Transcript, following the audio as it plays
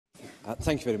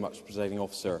Thank you very much, Presiding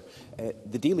Officer.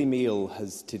 The Daily Mail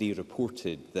has today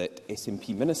reported that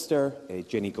SNP Minister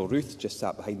Jenny Gilruth, just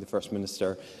sat behind the First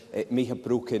Minister, may have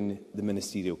broken the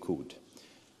ministerial code.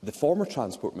 The former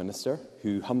Transport Minister,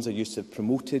 who Humza Yousaf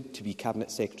promoted to be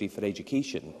Cabinet Secretary for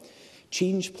Education,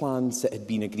 changed plans that had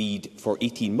been agreed for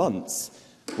 18 months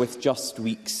with just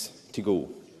weeks to go.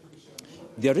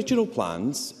 The original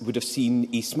plans would have seen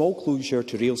a small closure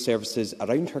to rail services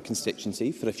around her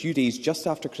constituency for a few days just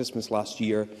after Christmas last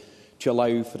year to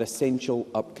allow for essential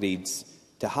upgrades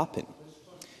to happen.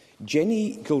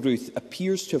 Jenny Gilruth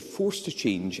appears to have forced a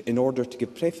change in order to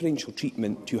give preferential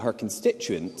treatment to her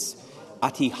constituents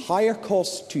at a higher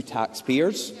cost to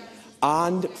taxpayers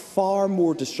and far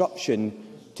more disruption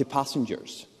to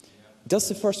passengers. Does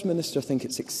the First Minister think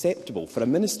it's acceptable for a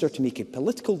minister to make a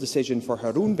political decision for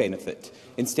her own benefit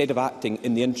instead of acting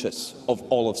in the interests of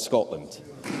all of Scotland?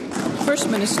 First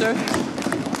Minister.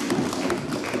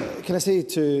 Can I say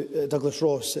to Douglas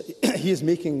Ross, he is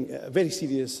making very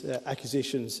serious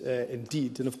accusations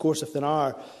indeed. And of course, if there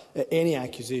are any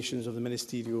accusations of the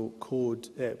ministerial code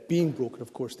being broken,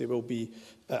 of course they will be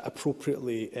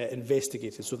appropriately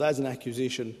investigated. So that is an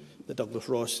accusation that Douglas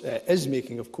Ross is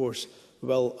making, of course,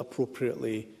 will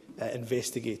appropriately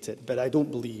investigate it. But I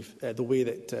don't believe the way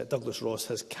that Douglas Ross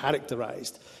has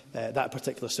characterised that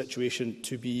particular situation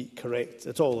to be correct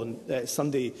at all. On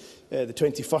Sunday, the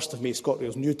 21st of May,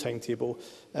 ScotRail's new timetable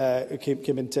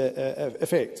came into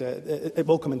effect. It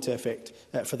will come into effect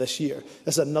for this year.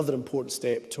 This is another important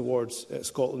step towards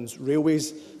Scotland's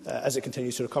railways as it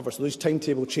continues to recover. So these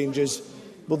timetable changes,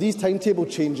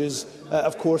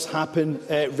 of course, happen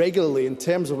regularly. In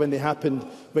terms of when they happened,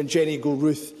 when Jenny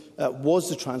Gilruth was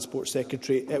the Transport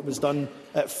Secretary, it was done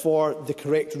for the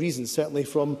correct reasons, certainly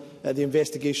from the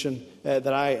investigation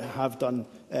that I have done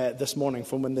this morning,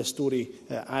 from when this story,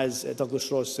 as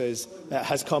Douglas Ross says,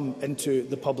 has come into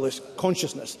the public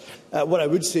consciousness. What I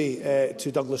would say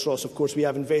to Douglas Ross, of course, we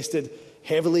have invested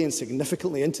heavily and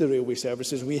significantly into the railway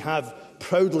services. We have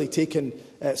proudly taken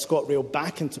ScotRail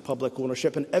back into public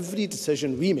ownership, and every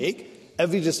decision we make,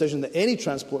 every decision that any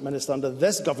Transport Minister under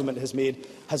this government has made,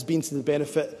 has been to the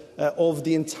benefit of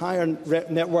the entire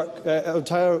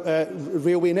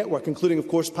railway network, including, of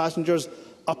course, passengers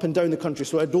up and down the country.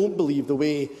 So I don't believe the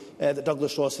way that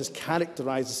Douglas Ross has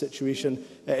characterised the situation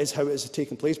is how it has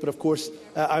taken place. But, of course,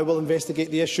 I will investigate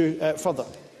the issue further.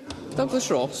 Douglas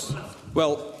Ross.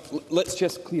 Well, let's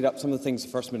just clear up some of the things the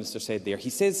First Minister said there. He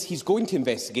says he's going to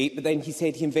investigate, but then he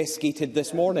said he investigated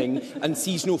this morning and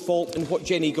sees no fault in what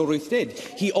Jenny Gilruth did.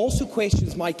 He also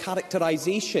questions my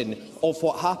characterisation of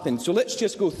what happened. So let's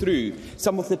just go through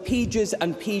some of the pages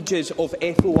and pages of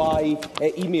FOI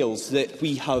emails that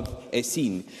we have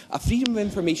seen. A Freedom of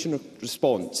Information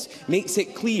response makes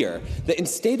it clear that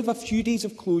instead of a few days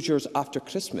of closures after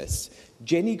Christmas,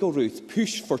 Jenny Gilruth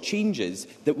pushed for changes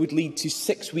that would lead to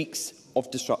 6 weeks of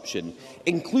disruption,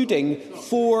 including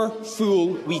 4 full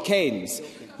weekends.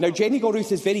 Now, Jenny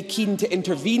Gilruth is very keen to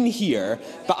intervene here,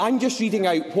 but I'm just reading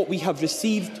out what we have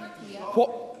received.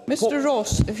 Mr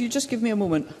Ross, if you just give me a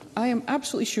moment. I am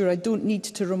absolutely sure I don't need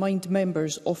to remind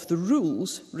members of the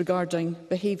rules regarding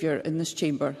behaviour in this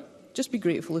chamber. Just be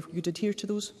grateful if we could adhere to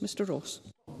those, Mr Ross.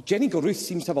 Jenny Gilruth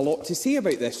seems to have a lot to say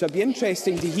about this, so it'd be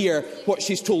interesting to hear what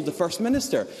she's told the First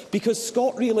Minister, because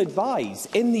ScotRail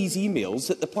advised in these emails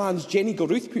that the plans Jenny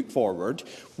Gilruth put forward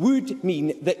would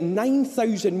mean that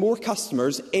 9,000 more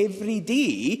customers every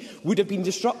day would have been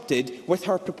disrupted with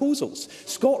her proposals.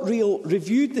 ScotRail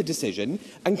reviewed the decision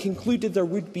and concluded there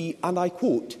would be, and I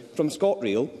quote from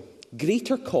ScotRail,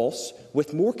 greater costs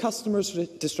with more customers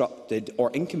disrupted or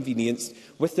inconvenienced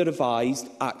with the revised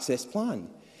access plan.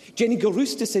 Jenny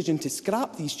Gilruth's decision to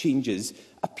scrap these changes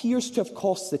appears to have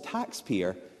cost the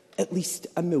taxpayer at least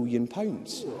 £1 million.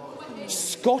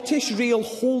 Scottish Rail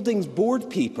Holdings board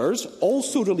papers,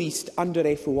 also released under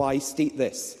FOI, state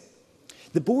this.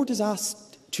 The board is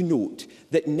asked to note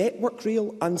that Network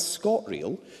Rail and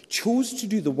ScotRail chose to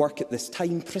do the work at this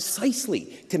time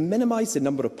precisely to minimise the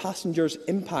number of passengers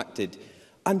impacted,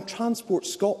 and Transport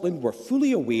Scotland were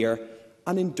fully aware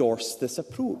and endorsed this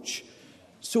approach.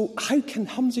 So how can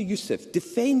Humza Yousaf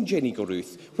defend Jenny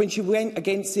Gilruth when she went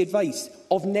against the advice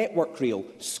of Network Rail,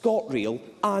 ScotRail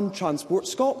and Transport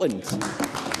Scotland?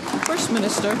 First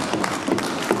Minister.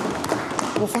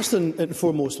 Well, first and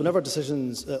foremost, whenever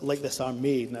decisions like this are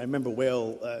made, and I remember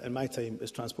well in my time as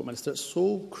Transport Minister, it's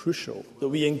so crucial that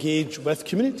we engage with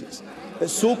communities.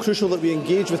 It's so crucial that we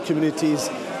engage with communities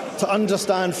to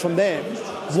understand from them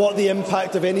what the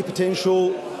impact of any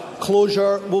potential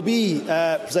closure will be,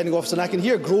 Presiding Officer. And I can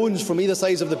hear groans from either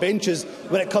side of the benches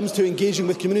when it comes to engaging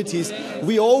with communities.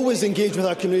 We always engage with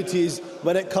our communities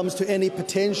when it comes to any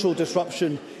potential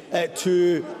disruption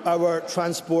to our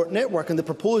transport network. And the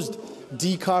proposed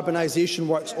decarbonisation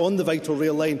works on the Vital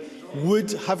Rail line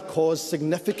would have caused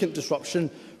significant disruption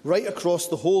right across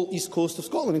the whole east coast of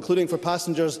Scotland, including for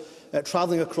passengers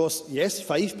travelling across, yes,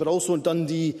 Fife, but also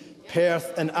Dundee,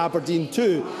 Perth and Aberdeen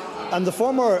too. And the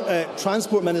former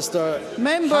Transport Minister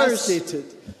has stated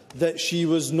that she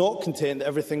was not content that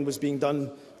everything was being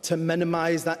done to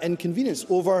minimise that inconvenience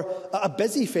over a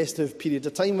busy festive period,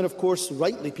 a time when, of course,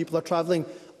 rightly, people are travelling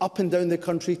up and down the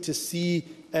country to see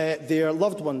their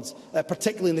loved ones,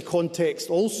 particularly in the context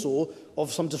also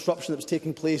of some disruption that was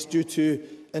taking place due to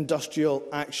industrial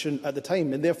action at the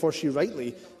time. And therefore, she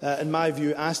rightly, in my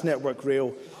view, asked Network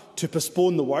Rail to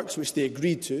postpone the works, which they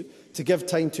agreed to give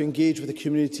time to engage with the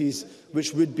communities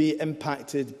which would be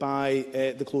impacted by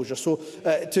the closure. So,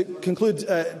 to conclude,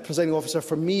 Presiding Officer,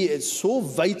 for me it's so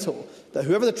vital that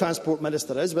whoever the Transport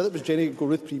Minister is, whether it was Jenny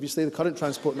Gilruth previously, the current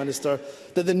Transport Minister,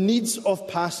 that the needs of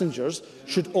passengers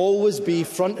should always be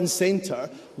front and centre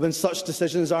when such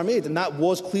decisions are made. And that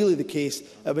was clearly the case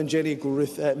when Jenny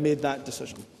Gilruth made that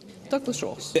decision. Douglas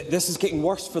Ross. This is getting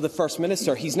worse for the First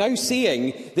Minister. He's now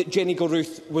saying that Jenny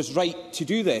Gilruth was right to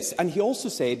do this, and he also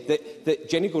said that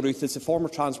Jenny Gilruth, as the former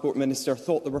Transport Minister,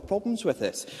 thought there were problems with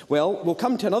this. Well, we'll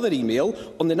come to another email.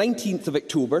 On the 19th of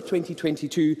October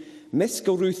 2022, Miss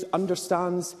Gilruth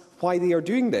understands why they are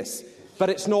doing this, but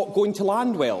it's not going to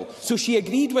land well. So she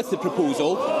agreed with the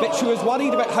proposal, but she was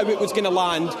worried about how it was going to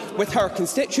land with her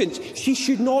constituents. She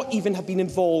should not even have been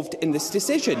involved in this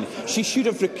decision. She should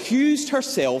have recused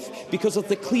herself because of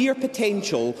the clear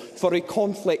potential for a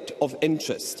conflict of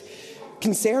interest.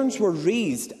 Concerns were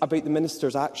raised about the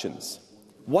Minister's actions.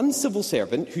 One civil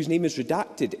servant, whose name is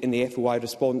redacted in the FOI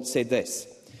response, said this: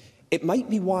 "It might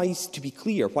be wise to be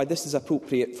clear why this is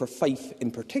appropriate for Fife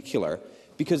in particular,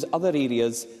 because other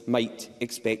areas might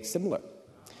expect similar."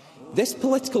 This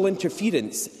political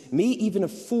interference may even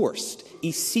have forced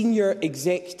a senior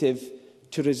executive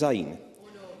to resign.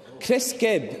 Chris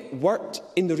Gibb worked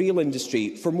in the rail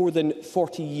industry for more than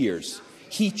 40 years.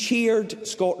 He chaired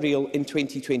ScotRail in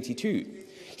 2022.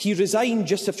 He resigned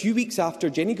just a few weeks after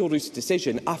Jenny Gilruth's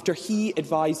decision, after he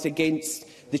advised against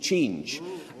the change.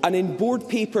 And in board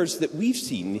papers that we've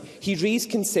seen, he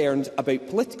raised concerns about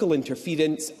political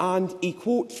interference and, a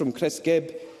quote from Chris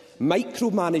Gibb,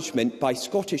 micromanagement by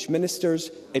Scottish ministers,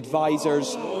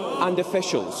 advisers and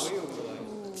officials.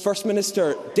 First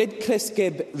Minister, did Chris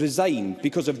Gibb resign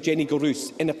because of Jenny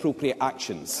Gilruth's inappropriate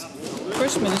actions?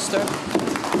 First Minister.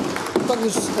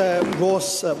 Douglas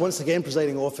Ross, once again,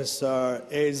 Presiding Officer,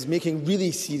 is making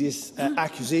really serious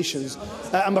accusations,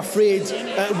 I'm afraid,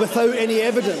 without any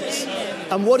evidence.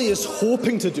 And what he is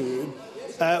hoping to do,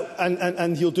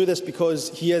 and he'll do this because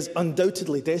he is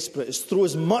undoubtedly desperate, is throw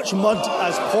as much mud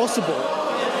as possible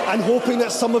and hoping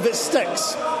that some of it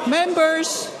sticks.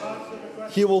 Members.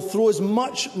 He will throw as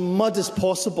much mud as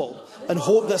possible and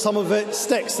hope that some of it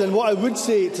sticks. And what I would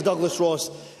say to Douglas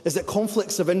Ross is that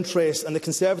conflicts of interest and the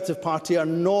Conservative Party are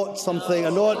not something,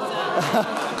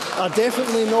 are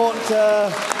definitely not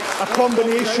a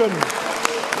combination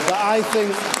that I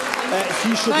think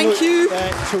he should look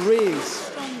to raise.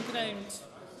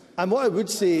 And what I would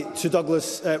say to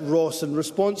Douglas Ross in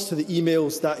response to the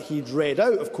emails that he'd read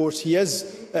out, of course, he is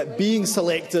being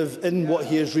selective in what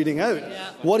he is reading out.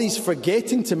 What he's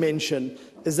forgetting to mention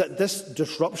is that this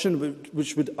disruption,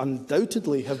 which would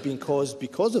undoubtedly have been caused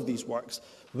because of these works,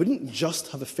 wouldn't just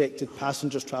have affected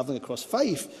passengers travelling across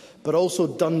Fife, but also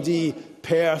Dundee,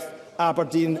 Perth,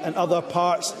 Aberdeen and other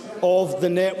parts of the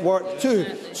network too.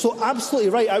 So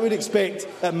absolutely right, I would expect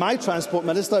my Transport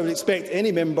Minister, I would expect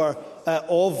any member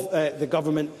of the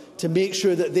government to make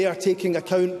sure that they are taking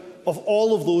account of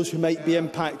all of those who might be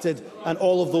impacted and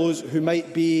all of those who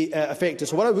might be affected.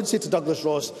 So what I would say to Douglas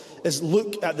Ross is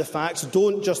look at the facts,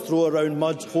 don't just throw around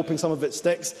mud hoping some of it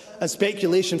sticks. And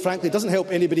speculation, frankly, doesn't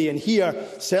help anybody in here,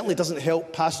 certainly doesn't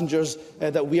help passengers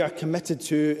that we are committed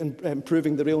to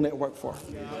improving the rail network for.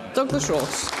 Douglas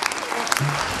Ross.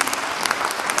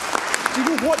 Do you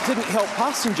know what didn't help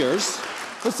passengers?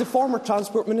 Was the former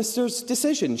Transport Minister's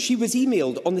decision. She was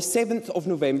emailed on the 7th of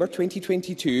November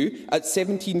 2022 at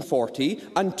 17:40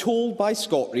 and told by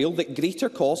ScotRail that greater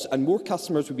costs and more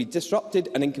customers would be disrupted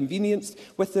and inconvenienced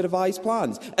with the revised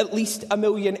plans. At least £1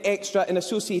 million extra in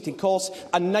associated costs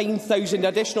and 9,000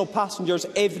 additional passengers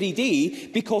every day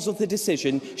because of the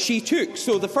decision she took.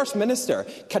 So the First Minister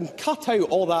can cut out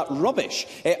all that rubbish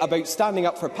about standing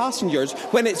up for passengers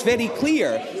when it's very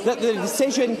clear that the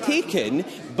decision taken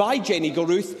by Jenny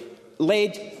Gilruth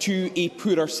led to a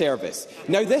poorer service.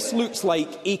 Now, this looks like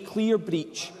a clear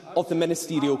breach of the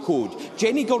ministerial code.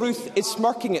 Jenny Gilruth is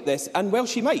smirking at this, and well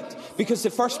she might, because the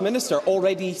First Minister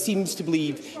already seems to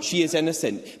believe she is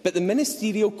innocent. But the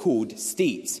ministerial code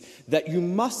states that you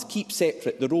must keep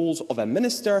separate the roles of a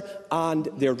minister and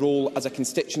their role as a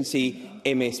constituency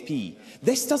MSP.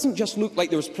 This doesn't just look like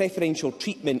there was preferential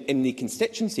treatment in the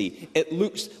constituency. It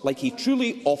looks like a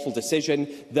truly awful decision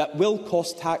that will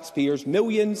cost taxpayers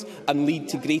millions and lead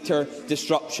to greater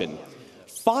disruption.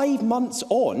 5 months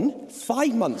on,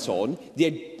 the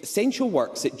essential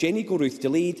works that Jenny Gilruth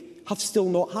delayed have still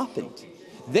not happened.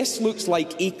 This looks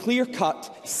like a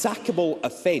clear-cut, sackable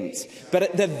offence, but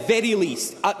at the very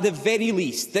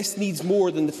least, this needs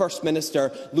more than the First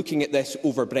Minister looking at this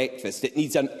over breakfast. It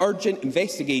needs an urgent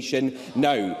investigation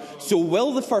now. So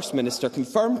will the First Minister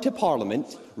confirm to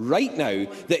Parliament right now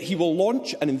that he will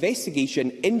launch an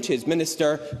investigation into his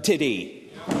minister today?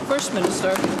 First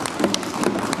Minister.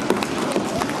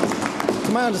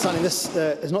 To my understanding, this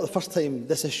is not the first time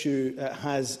this issue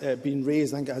has been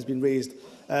raised. I think it has been raised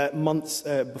months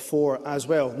before as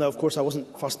well. Now, of course, I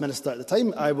wasn't First Minister at the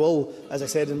time. I will, as I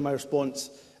said in my response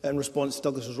to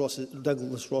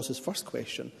Douglas Ross's first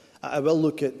question, I will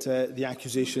look at the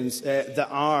accusations that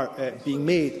are being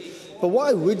made. But what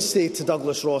I would say to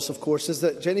Douglas Ross, of course, is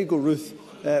that Jenny Gilruth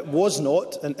was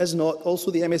not and is not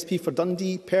also the MSP for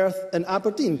Dundee, Perth and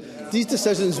Aberdeen. These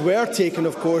decisions were taken,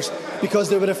 of course, because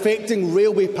they were affecting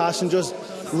railway passengers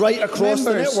right across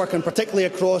the network, and particularly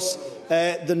across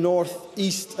the north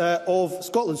east of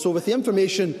Scotland. So with the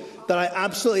information that I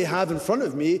absolutely have in front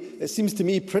of me, it seems to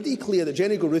me pretty clear that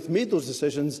Jenny Gilruth made those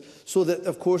decisions so that,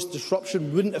 of course,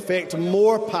 disruption wouldn't affect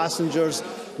more passengers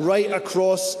right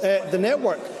across the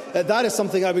network. That is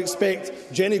something I would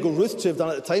expect Jenny Gilruth to have done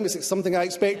at the time. It's something I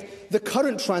expect the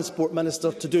current Transport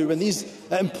Minister to do. When these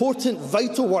important,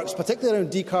 vital works, particularly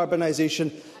around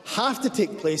decarbonisation, have to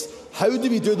take place, how do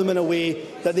we do them in a way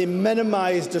that they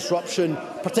minimise disruption,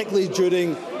 particularly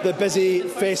during the busy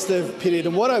festive period?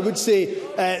 And what I would say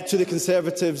to the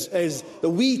Conservatives is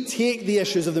that we take the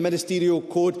issues of the ministerial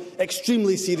code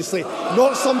extremely seriously.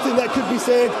 Not something that could be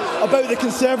said about the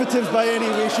Conservatives by any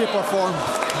way, shape or form.